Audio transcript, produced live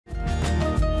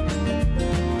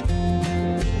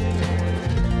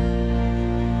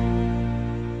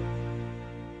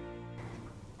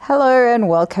Hello and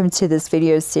welcome to this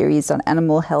video series on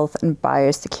animal health and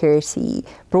biosecurity,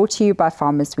 brought to you by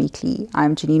Farmers Weekly.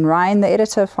 I'm Janine Ryan, the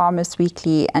editor of Farmers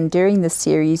Weekly, and during this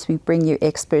series we bring you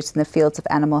experts in the fields of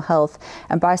animal health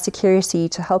and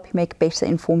biosecurity to help you make better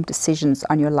informed decisions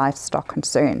on your livestock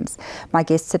concerns. My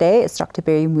guest today is Dr.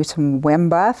 Berry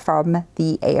Mutowembwa from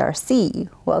the ARC.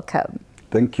 Welcome.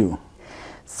 Thank you.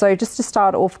 So just to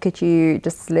start off, could you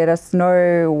just let us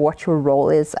know what your role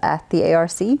is at the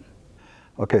ARC?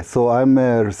 Okay, so I'm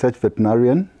a research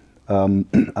veterinarian. I'm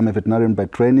a veterinarian by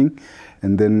training,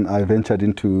 and then I ventured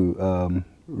into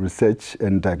research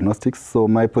and diagnostics. So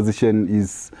my position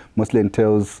mostly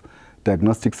entails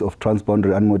diagnostics of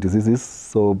transboundary animal diseases.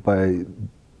 So by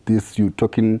this, you're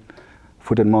talking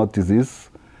foot and mouth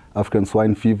disease, African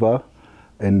swine fever,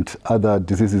 and other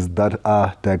diseases that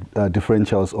are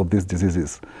differentials of these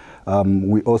diseases.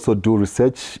 We also do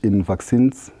research in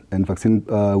vaccines, and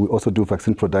we also do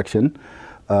vaccine production.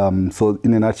 So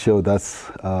in a nutshell, that's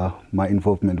my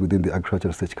involvement within the Agriculture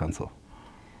Research Council.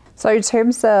 So in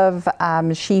terms of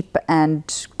sheep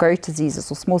and goat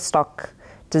diseases or small stock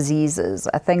diseases,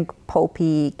 I think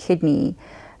pulpy kidney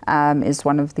is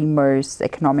one of the most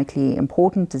economically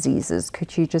important diseases.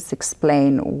 Could you just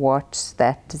explain what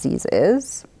that disease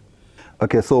is?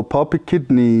 Okay, so pulpy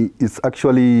kidney is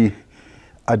actually,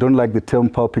 I don't like the term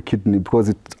pulpy kidney because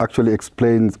it actually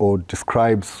explains or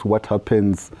describes what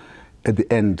happens at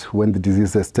the end when the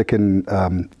disease has taken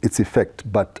its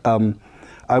effect. But I'm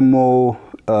more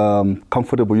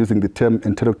comfortable using the term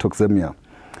enterotoxaemia.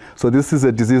 So this is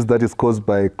a disease that is caused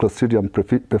by Clostridium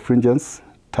perfringens,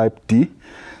 type D.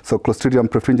 So Clostridium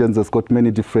perfringens has got many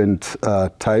different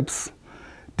types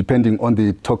depending on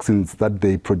the toxins that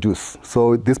they produce.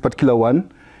 So this particular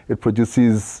one, it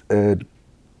produces a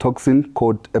toxin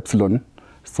called epsilon,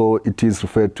 so it is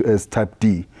referred to as type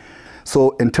D.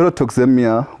 So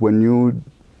enterotoxaemia, when you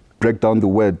break down the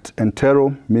word,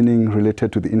 entero meaning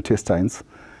related to the intestines,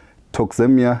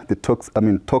 toxemia, the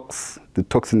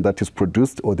toxin that is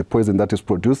produced or the poison that is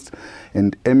produced,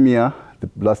 and emia, the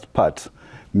last part,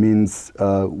 means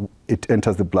it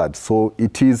enters the blood. So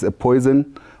it is a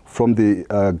poison from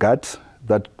the gut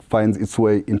that finds its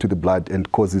way into the blood and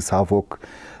causes havoc,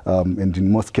 and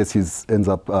in most cases ends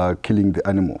up killing the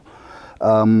animal.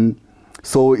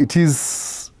 So it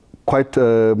is quite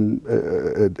a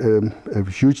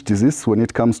huge disease when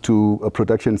it comes to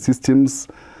production systems,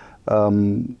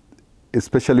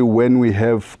 especially when we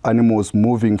have animals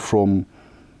moving from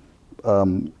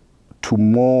to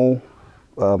more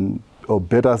or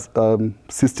better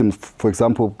systems, for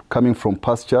example, coming from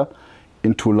pasture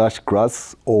into lush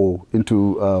grass or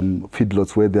into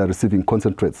feedlots where they are receiving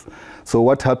concentrates. So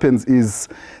what happens is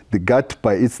the gut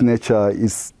by its nature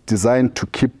is designed to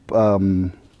keep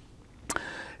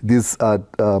these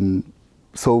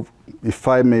so if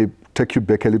I may take you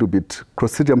back a little bit,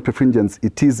 Clostridium perfringens,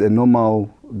 it is a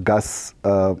normal gut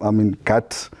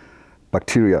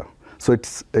bacteria. So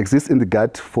it exists in the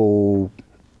gut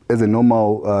as a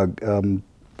normal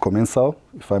commensal,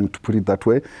 if I'm to put it that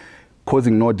way,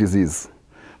 causing no disease.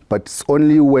 But it's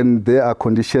only when there are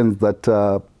conditions that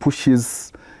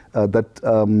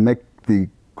make the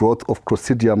growth of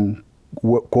Clostridium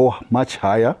go much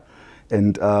higher,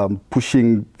 and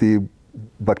pushing the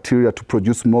bacteria to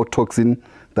produce more toxin,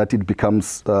 that it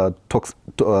becomes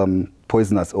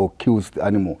poisonous or kills the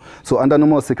animal. So under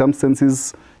normal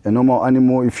circumstances, a normal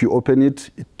animal, if you open it,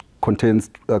 it contains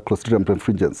Clostridium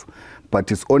perfringens.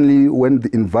 But it's only when the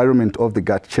environment of the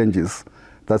gut changes,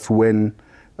 that's when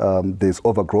there's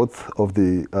overgrowth of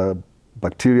the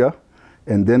bacteria,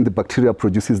 and then the bacteria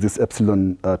produces this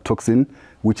epsilon toxin,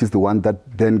 which is the one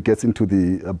that then gets into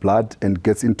the blood and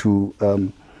gets into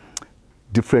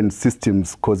different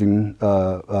systems causing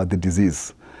the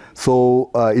disease. So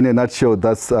in a nutshell,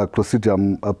 that's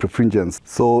Clostridium perfringens.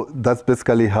 So that's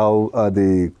basically how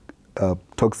the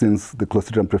toxins, the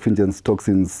Clostridium perfringens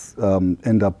toxins,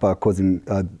 end up causing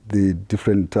the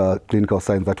different clinical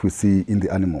signs that we see in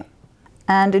the animal.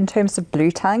 And in terms of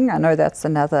bluetongue, I know that's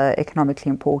another economically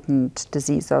important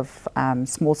disease of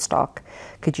small stock.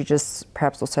 Could you just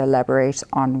perhaps also elaborate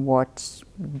on what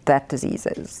that disease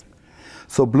is?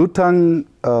 So bluetongue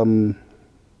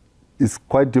is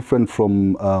quite different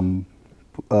from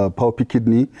pulpy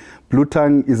kidney.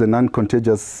 Bluetongue is a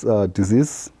non-contagious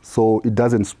disease, so it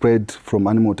doesn't spread from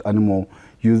animal to animal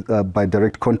by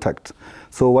direct contact.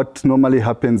 So what normally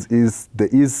happens is there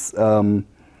is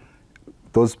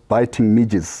those biting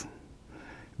midges.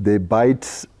 They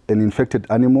bite an infected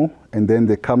animal, and then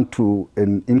they come to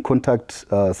an in-contact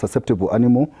susceptible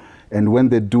animal, and when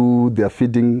they do their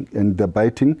feeding and their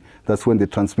biting, that's when they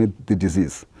transmit the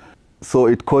disease. So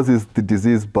it causes the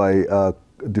disease by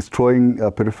destroying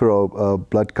peripheral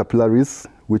blood capillaries,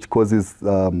 which causes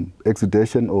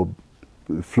exudation or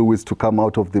fluids to come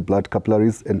out of the blood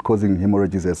capillaries and causing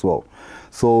hemorrhages as well.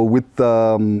 So with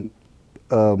the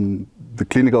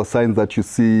clinical signs that you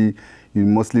see, you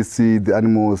mostly see the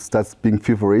animal starts being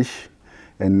feverish,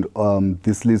 and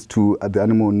this leads to the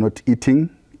animal not eating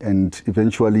and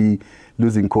eventually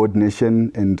losing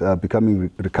coordination and becoming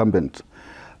recumbent.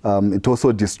 It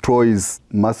also destroys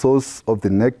muscles of the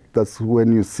neck. That's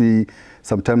when you see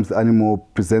sometimes the animal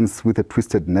presents with a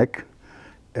twisted neck,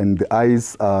 and the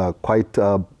eyes are quite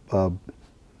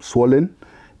swollen,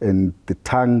 and the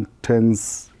tongue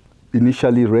turns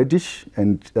initially reddish,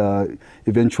 and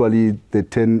eventually they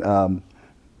turn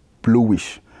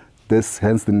bluish. This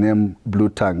hence the name blue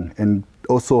tongue, and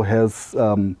also has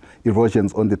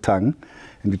erosions on the tongue,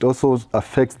 and it also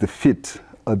affects the feet,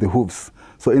 the hooves.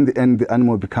 So in the end, the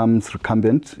animal becomes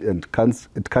recumbent and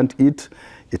it can't eat,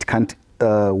 it can't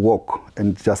walk,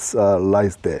 and just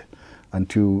lies there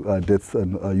until death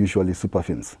usually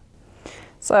supervenes.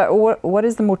 So what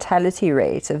is the mortality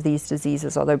rate of these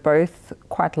diseases? Are they both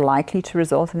quite likely to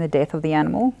result in the death of the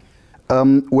animal?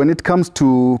 When it comes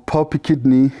to pulpy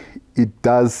kidney, it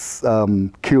does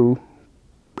kill,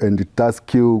 and it does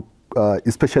kill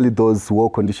especially those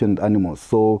well-conditioned animals.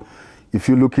 So if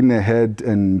you're looking ahead,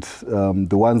 and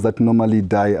the ones that normally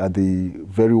die are the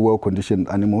very well-conditioned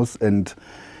animals, and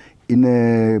in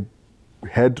a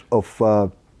head of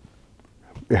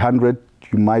 100,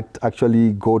 you might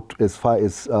actually go as far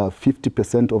as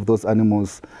 50% of those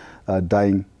animals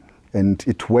dying, and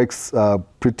it works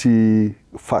pretty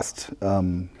fast.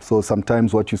 So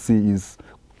sometimes what you see is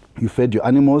you fed your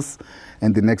animals,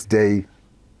 and the next day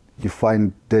you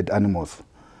find dead animals.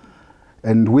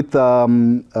 And with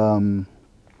blue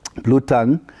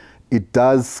tongue, it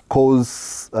does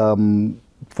cause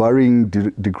varying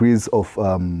degrees of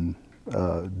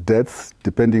deaths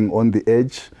depending on the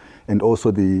age and also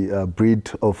the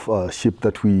breed of sheep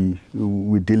that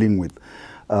we're dealing with.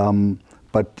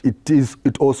 But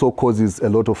it also causes a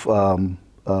lot of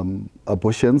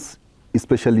abortions,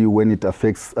 especially when it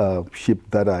affects sheep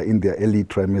that are in their early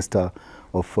trimester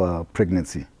of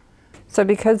pregnancy. So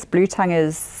because blue tongue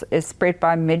is spread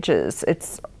by midges,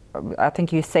 I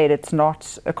think you said it's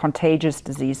not a contagious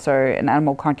disease, so an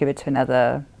animal can't give it to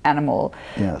another animal.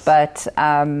 Yes. But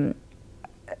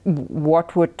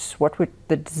what would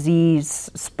the disease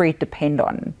spread depend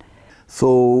on?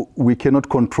 So we cannot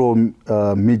control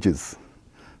midges.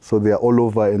 So they are all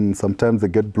over, and sometimes they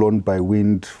get blown by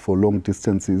wind for long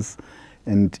distances.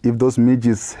 And if those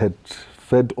midges had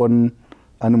fed on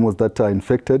animals that are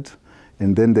infected,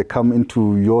 and then they come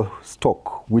into your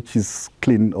stock, which is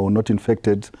clean or not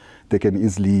infected, they can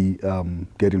easily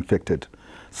get infected.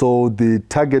 So the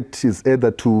target is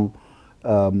either to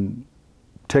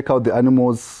take out the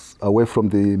animals away from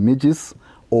the midges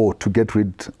or to get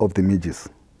rid of the midges.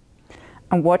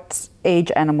 And what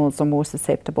age animals are more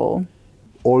susceptible?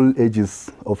 All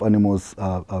ages of animals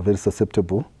are very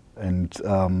susceptible,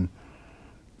 and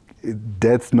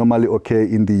deaths normally occur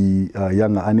in the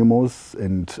younger animals,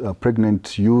 and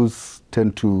pregnant ewes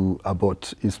tend to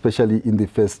abort, especially in the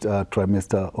first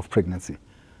trimester of pregnancy.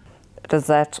 Does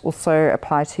that also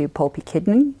apply to pulpy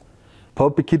kidney?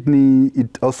 Pulpy kidney,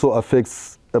 it also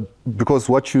affects, because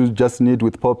what you just need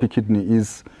with pulpy kidney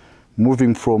is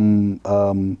moving from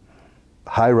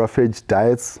high roughage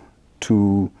diets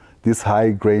to these high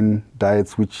grain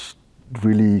diets, which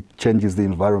really changes the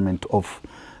environment of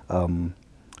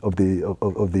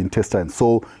the intestine.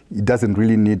 So it doesn't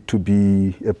really need to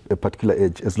be a particular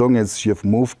age. As long as you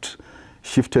have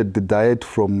shifted the diet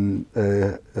from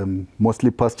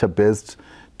mostly pasture-based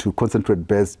to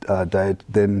concentrate-based diet,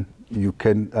 then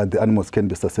the animals can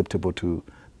be susceptible to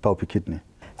pulpy kidney.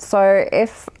 So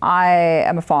if I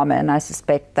am a farmer and I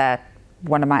suspect that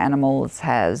one of my animals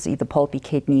has either pulpy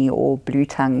kidney or blue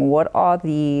tongue, what are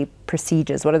the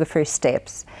procedures? What are the first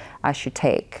steps I should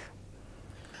take?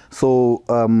 So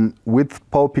with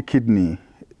pulpy kidney,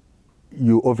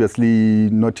 you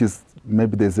obviously notice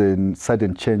maybe there's a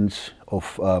sudden change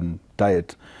of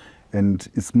diet. And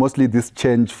it's mostly this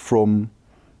change from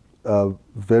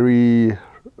very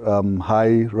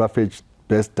high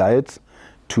roughage-based diet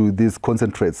to these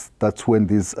concentrates. That's when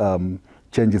these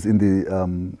changes in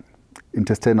the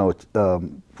intestinal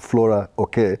flora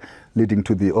occur, leading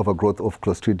to the overgrowth of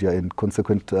Clostridia and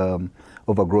consequent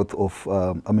overgrowth of,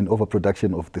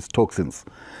 overproduction of these toxins.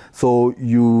 So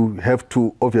you have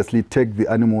to obviously take the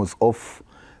animals off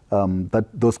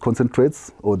those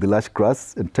concentrates or the lush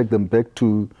grass and take them back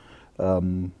to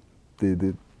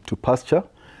to pasture,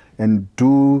 and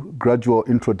do gradual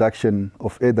introduction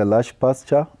of either large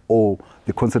pasture or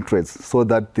the concentrates so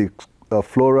that the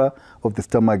flora of the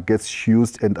stomach gets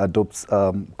used and adopts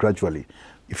gradually.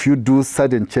 If you do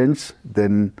sudden change,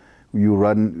 then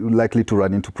you're likely to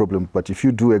run into problems. But if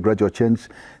you do a gradual change,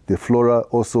 the flora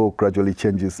also gradually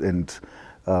changes, and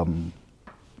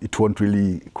it won't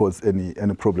really cause any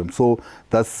problem. So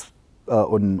that's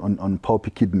on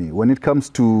pulpy kidney. When it comes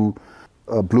to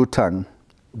bluetongue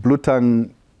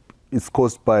is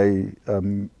caused by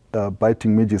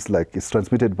biting midges, like it's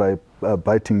transmitted by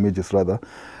biting midges rather.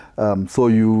 So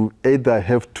you either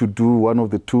have to do one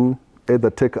of the two, either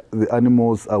take the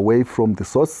animals away from the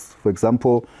source, for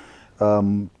example,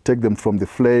 take them from the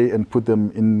flay and put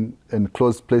them in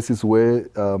enclosed places where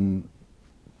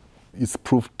it's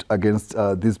proofed against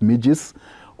these midges,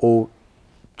 or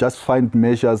just find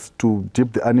measures to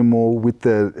dip the animal with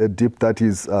a dip that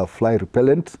is fly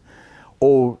repellent,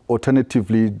 or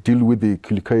alternatively deal with the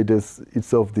culicoides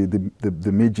itself,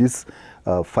 the midges,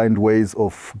 find ways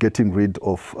of getting rid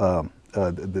of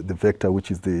the vector,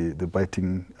 which is the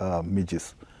biting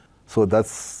midges. So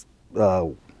that's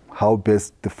how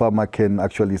best the farmer can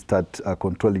actually start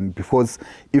controlling. Because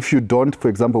if you don't, for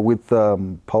example, with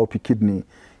pulpy kidney,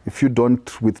 if you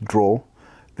don't withdraw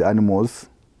the animals,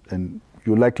 and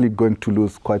you're likely going to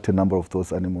lose quite a number of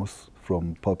those animals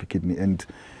from pulpy kidney. And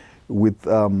with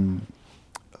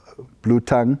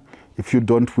bluetongue, if you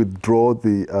don't withdraw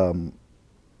the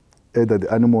either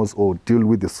the animals or deal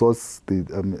with the source, the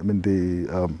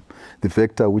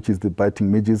vector, which is the biting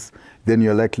midges, then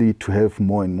you're likely to have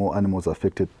more and more animals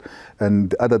affected. And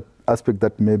the other aspect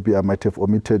that maybe I might have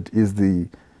omitted is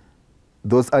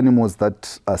those animals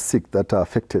that are sick, that are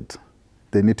affected,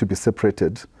 they need to be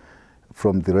separated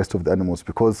from the rest of the animals,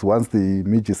 because once the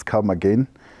midges come again,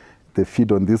 they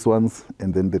feed on these ones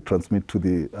and then they transmit to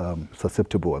the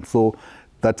susceptible ones. So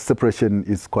that separation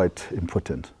is quite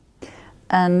important.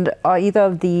 And are either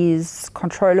of these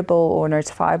controllable or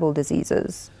notifiable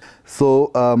diseases?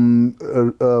 So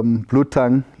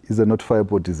bluetongue is a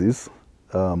notifiable disease,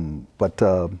 but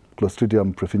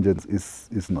Clostridium perfringens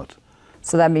is not.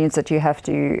 So that means that you have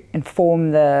to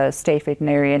inform the state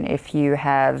veterinarian if you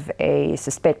have a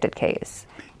suspected case?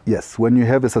 Yes, when you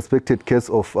have a suspected case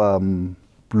of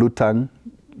bluetongue,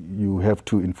 you have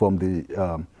to inform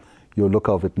your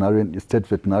local veterinarian, your state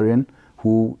veterinarian,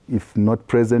 who, if not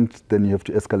present, then you have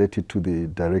to escalate it to the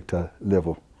director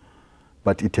level.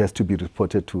 But it has to be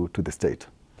reported to the state.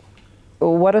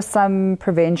 What are some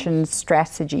prevention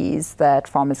strategies that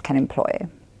farmers can employ?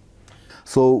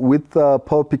 So with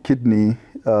pulpy kidney,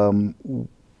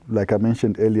 like I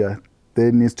mentioned earlier,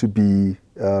 there needs to be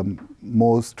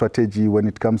more strategy when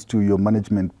it comes to your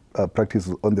management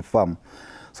practices on the farm.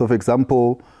 So for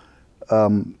example,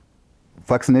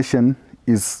 vaccination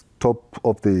is top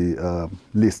of the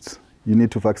list. You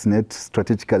need to vaccinate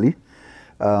strategically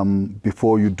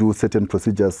before you do certain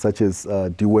procedures such as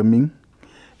deworming,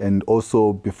 and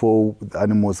also before the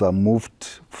animals are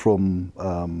moved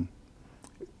from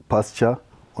pasture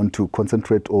onto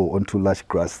concentrate or onto lush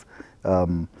grass.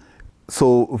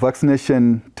 So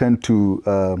vaccination tend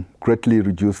to greatly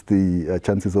reduce the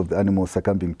chances of the animal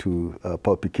succumbing to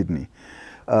pulpy kidney.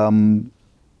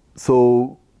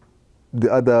 So the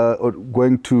other,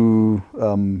 going to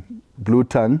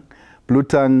bluetongue.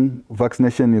 Bluetongue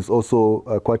vaccination is also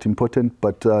quite important,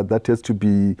 but that has to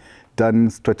be done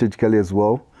strategically as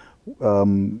well.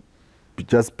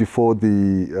 Just before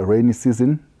the rainy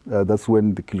season, that's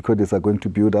when the culicoides are going to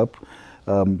build up.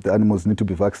 The animals need to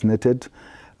be vaccinated.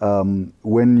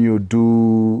 When you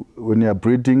are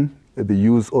breeding, the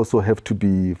ewes also have to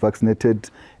be vaccinated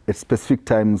at specific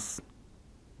times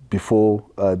before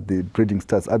the breeding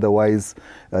starts. Otherwise,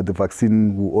 the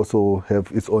vaccine will also have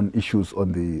its own issues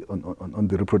on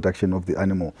the reproduction of the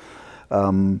animal.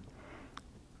 And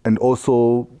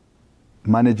also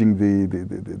managing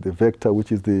the vector,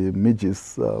 which is the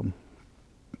midges.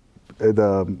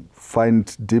 Either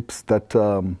find dips that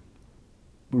are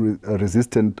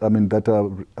resistant, that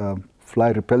are fly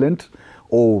repellent,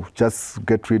 or just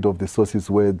get rid of the sources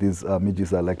where these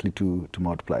midges are likely to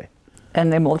multiply.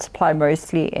 And they multiply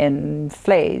mostly in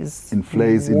flays? In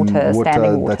flays, in water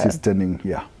that is standing,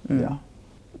 yeah. Yeah.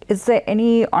 Is there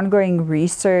any ongoing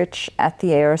research at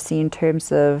the ARC in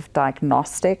terms of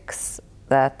diagnostics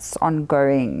that's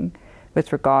ongoing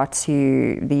with regard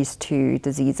to these two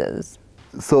diseases?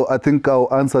 So I think I'll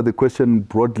answer the question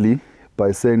broadly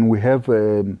by saying we have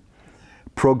a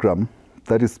program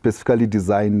that is specifically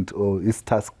designed, or its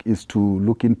task is to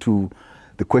look into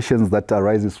the questions that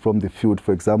arises from the field.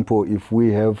 For example, if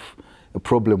we have a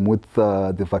problem with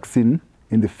the vaccine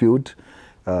in the field,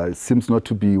 it seems not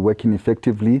to be working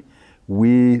effectively.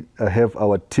 We have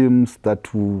our teams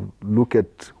that will look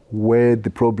at where the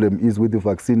problem is with the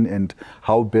vaccine and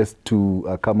how best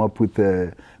to come up with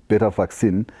a better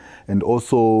vaccine, and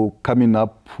also coming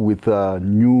up with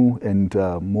new and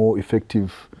more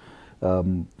effective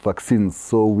vaccines.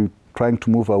 So we're trying to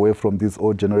move away from these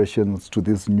old generations to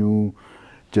this new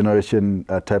generation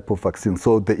type of vaccine.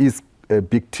 So there is a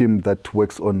big team that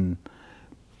works on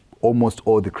almost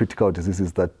all the critical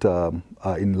diseases that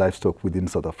are in livestock within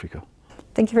South Africa.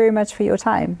 Thank you very much for your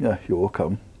time. Yeah, you're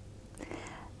welcome.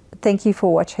 Thank you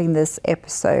for watching this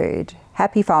episode.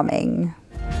 Happy farming.